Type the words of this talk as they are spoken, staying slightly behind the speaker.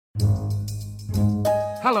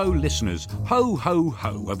Hello, listeners. Ho, ho,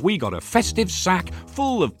 ho. Have we got a festive sack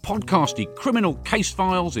full of podcasty criminal case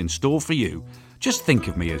files in store for you? Just think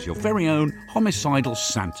of me as your very own homicidal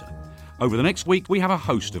Santa. Over the next week, we have a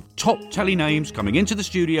host of top telly names coming into the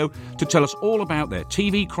studio to tell us all about their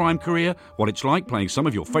TV crime career, what it's like playing some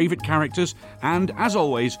of your favourite characters, and, as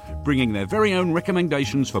always, bringing their very own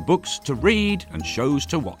recommendations for books to read and shows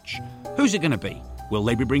to watch. Who's it going to be? Will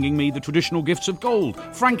they be bringing me the traditional gifts of gold,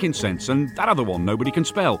 frankincense, and that other one nobody can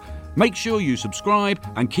spell? Make sure you subscribe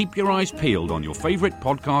and keep your eyes peeled on your favourite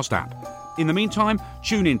podcast app. In the meantime,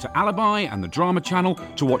 tune in to Alibi and the Drama Channel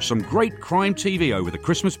to watch some great crime TV over the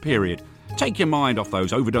Christmas period. Take your mind off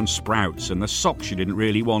those overdone sprouts and the socks you didn't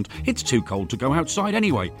really want. It's too cold to go outside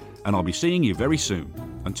anyway, and I'll be seeing you very soon.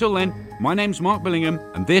 Until then, my name's Mark Billingham,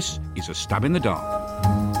 and this is A Stab in the Dark.